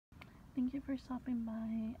Thank you for stopping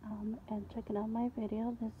by and checking out my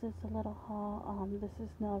video. This is a little haul. This is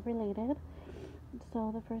nail related.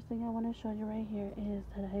 So the first thing I want to show you right here is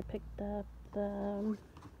that I picked up the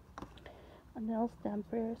nail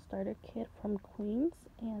stamper starter kit from Queens,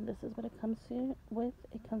 and this is what it comes with.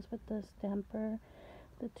 It comes with the stamper,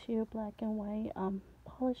 the two black and white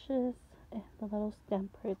polishes, and the little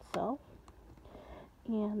stamper itself.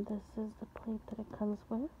 And this is the plate that it comes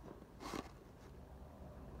with.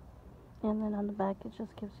 And then on the back it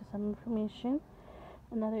just gives you some information.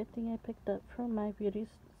 Another thing I picked up from my beauty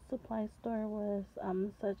supply store was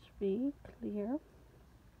Such V Clear.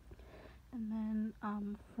 And then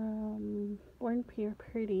from Born Pure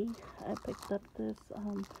Pretty, I picked up this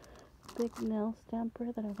big nail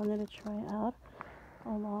stamper that I wanted to try out,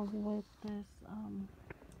 along with this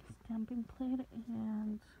stamping plate,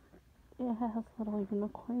 and it has little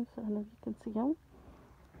unicorns. I don't know if you can see them.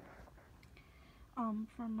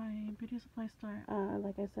 From my beauty supply store,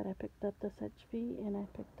 like I said, I picked up the Such V, and I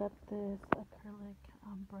picked up this acrylic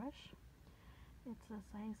brush. It's a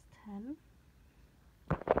size 10,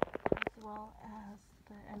 as well as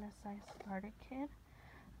the NSI starter kit.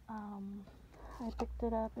 I picked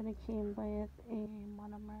it up and it came with a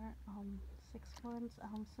monomer, 6 fluence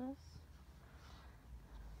ounces.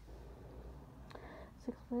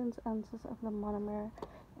 6 fluence ounces of the monomer,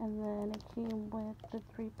 and then it came with the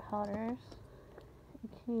 3 powders. It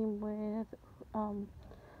came with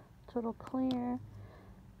Total Clear,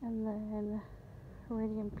 and then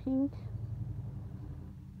Radiant Pink,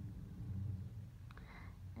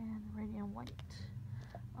 and Radiant White,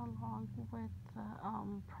 along with the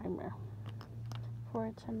primer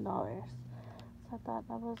for $10. So I thought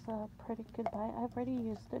that was a pretty good buy. I've already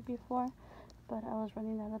used it before, but I was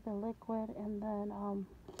running out of the liquid, and then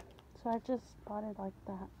so I just bought it like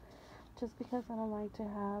that, just because I don't like to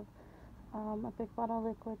have a big bottle of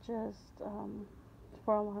liquid just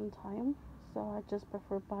for a long time. So I just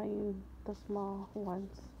prefer buying the small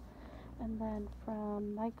ones. And then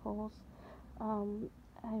from Michaels,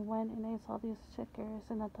 I went and I saw these stickers,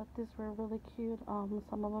 and I thought these were really cute.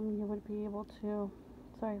 Some of them you would be able to,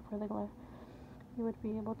 sorry for the glare, you would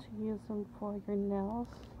be able to use them for your nails,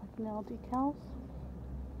 like nail decals.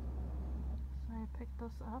 So I picked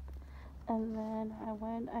those up. And then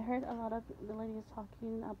I heard a lot of the ladies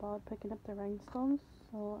talking about picking up the rhinestones,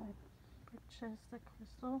 so I purchased the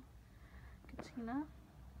crystal katina.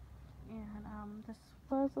 And this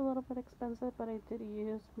was a little bit expensive, but I did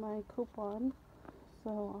use my coupon.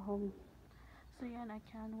 So yeah, and I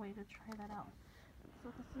can't wait to try that out.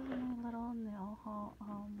 So this is my little nail haul.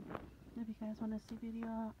 If you guys want to see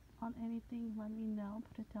video on anything, let me know.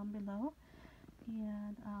 Put it down below.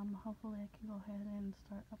 And hopefully I can go ahead and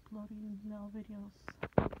start uploading nail videos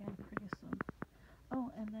again pretty soon.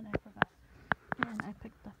 Oh, and then I forgot. And I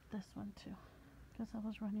picked up this one too, because I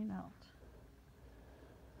was running out.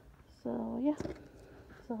 So yeah.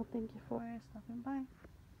 So thank you for stopping by.